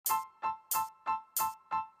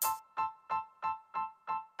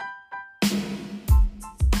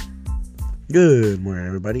Good morning,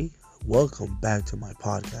 everybody. Welcome back to my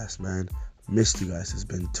podcast, man. Missed you guys. It's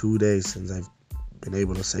been 2 days since I've been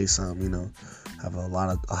able to say something. I have a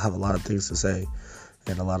lot of things to say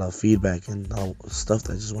and a lot of feedback and stuff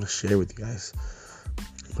that I just want to share with you guys.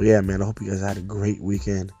 But yeah, man, I hope you guys had a great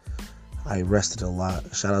weekend. I rested a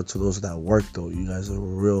lot. Shout out to those that work though. You guys are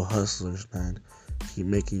real hustlers, man. Keep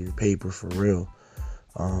making your paper for real.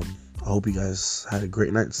 I hope you guys had a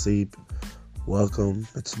great night's sleep. Welcome.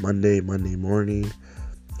 It's Monday morning.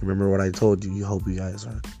 Remember what I told you. I hope you guys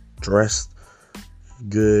are dressed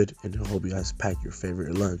good, and I hope you guys pack your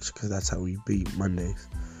favorite lunch, because that's how we beat Mondays.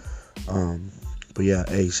 But yeah,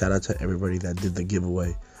 hey, shout out to everybody that did the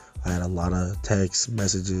giveaway. I had a lot of text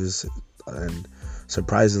messages, and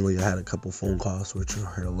surprisingly, I had a couple phone calls, which were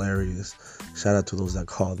hilarious. Shout out to those that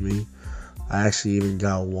called me. I actually even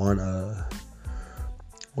got one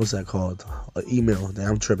what's that called? An email.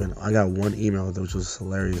 Damn, I'm tripping. I got one email which was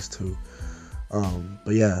hilarious too.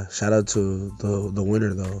 But yeah, shout out to the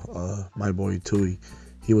winner though, my boy Tui.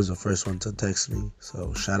 He was the first one to text me,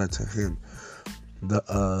 so shout out to him.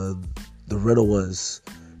 The riddle was,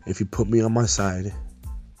 if you put me on my side,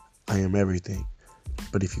 I am everything.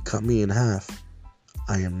 But if you cut me in half,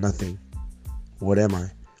 I am nothing. What am I?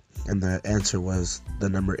 And the answer was the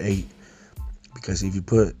number 8. Because if you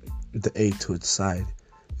put the 8 to its side,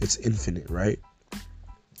 it's infinite, right?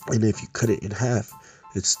 And if you cut it in half,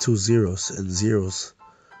 it's 2 zeros, and zeros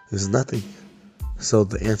is nothing. So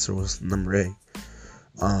the answer was number 8.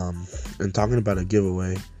 And talking about a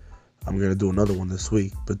giveaway, I'm gonna do another one this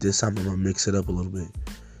week, but this time I'm gonna mix it up a little bit.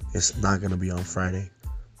 It's not gonna be on Friday.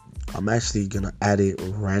 I'm actually gonna add it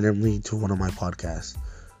randomly to one of my podcasts.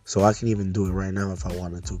 So I can even do it right now if I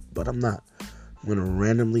wanted to, but I'm not. I'm gonna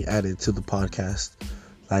randomly add it to the podcast.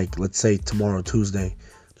 Like, let's say tomorrow, Tuesday,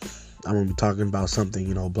 I'm gonna be talking about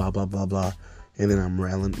something, blah blah blah blah, and then I'm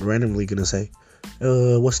randomly gonna say,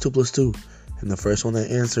 what's 2 plus 2? And the first one that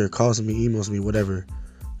answers, calls me, emails me, whatever,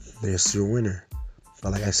 there's your winner.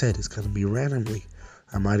 But like I said, it's gonna be randomly.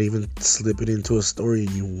 I might even slip it into a story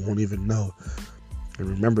and you won't even know. And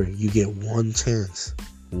remember, you get one chance,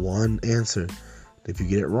 one answer. If you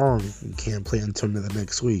get it wrong, you can't play until the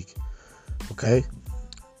next week. Okay?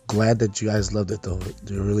 Glad that you guys loved it though. It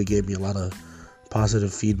really gave me a lot of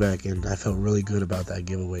positive feedback, and I felt really good about that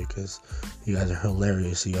giveaway because you guys are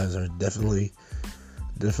hilarious. You guys are definitely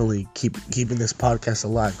keeping this podcast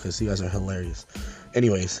alive because you guys are hilarious.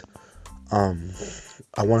 Anyways, I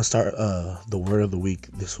want to start the word of the week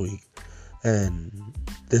this week, and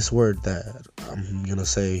this word that I'm gonna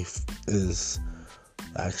say is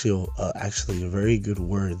actually a very good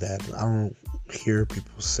word that I don't hear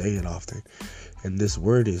people say it often, and this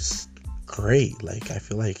word is great. Like, I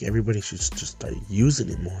feel like everybody should just start using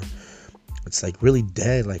it more. It's like really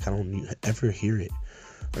dead. Like, I don't ever hear it.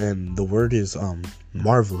 And the word is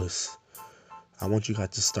marvelous. I want you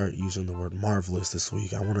guys to start using the word marvelous this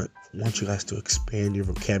week. I want you guys to expand your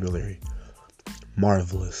vocabulary.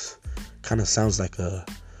 Marvelous kind of sounds like a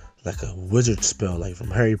wizard spell, like from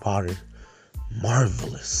Harry Potter.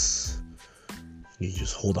 Marvelous. You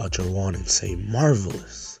just hold out your wand and say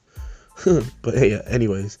marvelous. But hey,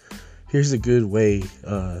 anyways, here's a good way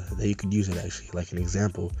that you could use it, actually. Like an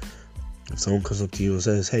example, if someone comes up to you and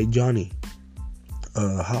says, "Hey Johnny,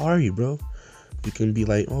 how are you, bro?" You can be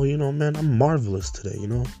like, "Oh, man, I'm marvelous today."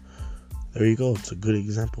 There you go. It's a good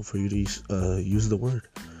example for you to use the word.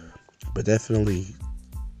 But definitely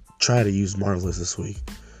try to use marvelous this week.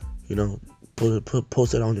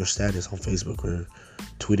 Post it on your status on Facebook or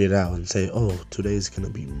tweet it out and say, "Oh, today's gonna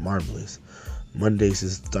be marvelous." Mondays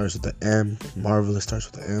starts with the M. Marvelous starts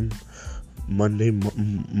with the M.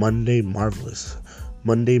 Monday marvelous.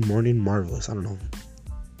 Monday morning marvelous. I don't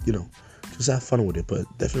know. Just have fun with it, but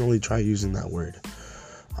definitely try using that word.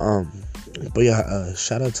 But yeah,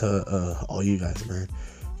 shout out to all you guys, man.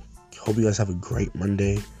 Hope you guys have a great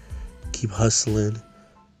Monday. Keep hustling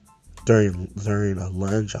during a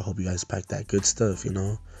lunch. I hope you guys pack that good stuff.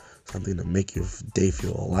 Something to make your day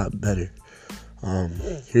feel a lot better.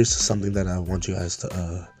 Here's something that I want you guys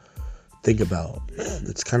to think about.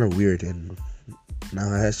 It's kind of weird, and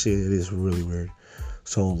now actually it is really weird.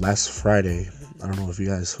 So last Friday, I don't know if you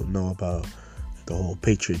guys know about the whole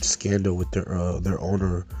Patriots scandal with their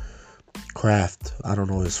owner Kraft. I don't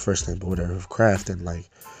know his first name, but whatever, Kraft, and like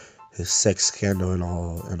his sex scandal and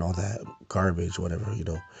all that garbage, whatever.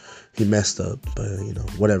 He messed up, but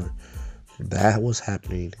whatever. That was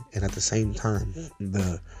happening, and at the same time,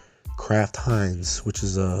 the Kraft Heinz, which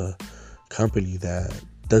is a company that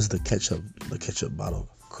does the ketchup bottle,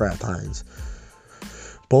 Kraft Heinz.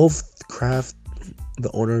 Both Kraft, the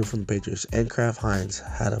owner from the Patriots, and Kraft Heinz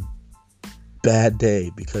had a bad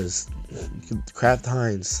day because Kraft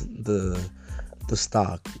Heinz, the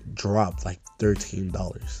stock dropped like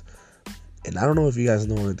 $13. And I don't know if you guys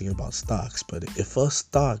know anything about stocks, but if a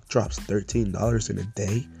stock drops $13 in a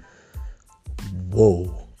day,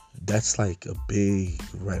 whoa, that's like a big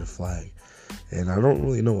red flag. And I don't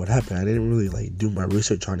really know what happened. I didn't really like do my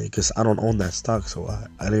research on it because I don't own that stock, so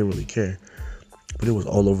I didn't really care. But it was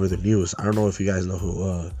all over the news. I don't know if you guys know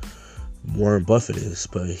who Warren Buffett is,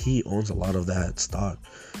 but he owns a lot of that stock,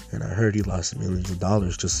 and I heard he lost millions of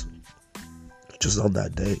dollars just on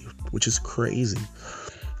that day, which is crazy.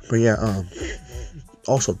 But yeah,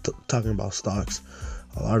 also talking about stocks,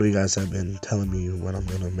 a lot of you guys have been telling me when I'm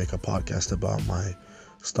gonna make a podcast about my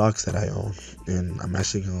stocks that I own, and I'm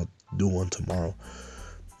actually gonna do one tomorrow.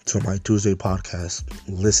 So my Tuesday podcast,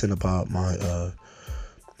 listen about my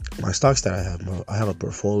my stocks that I have. I have a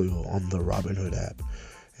portfolio on the Robinhood app,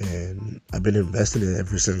 and I've been investing in it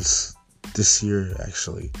ever since this year.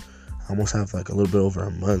 Actually, I almost have like a little bit over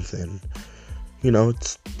a month, and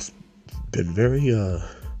it's been very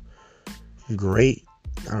great.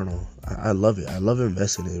 I don't know. I love it. I love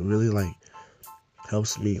investing. It really like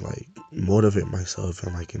helps me like motivate myself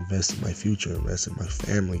and like invest in my future, invest in my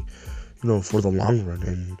family, for the long run,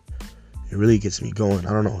 and it really gets me going. I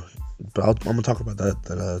don't know, but I'm gonna talk about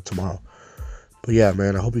that tomorrow. But yeah,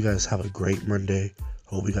 man, I hope you guys have a great Monday.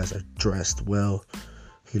 Hope you guys are dressed well,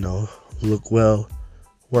 look well,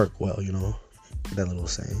 work well, that little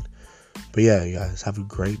saying. But yeah, you guys have a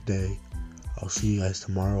great day. I'll see you guys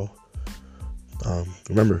tomorrow.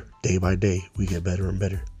 Remember, day by day, we get better and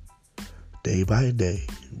better. Day by day,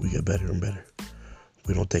 we get better and better.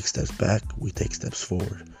 We don't take steps back, we take steps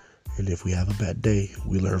forward. And if we have a bad day,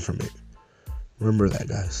 we learn from it. Remember that,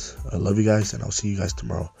 guys. I love you guys, and I'll see you guys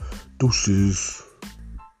tomorrow. Deuces.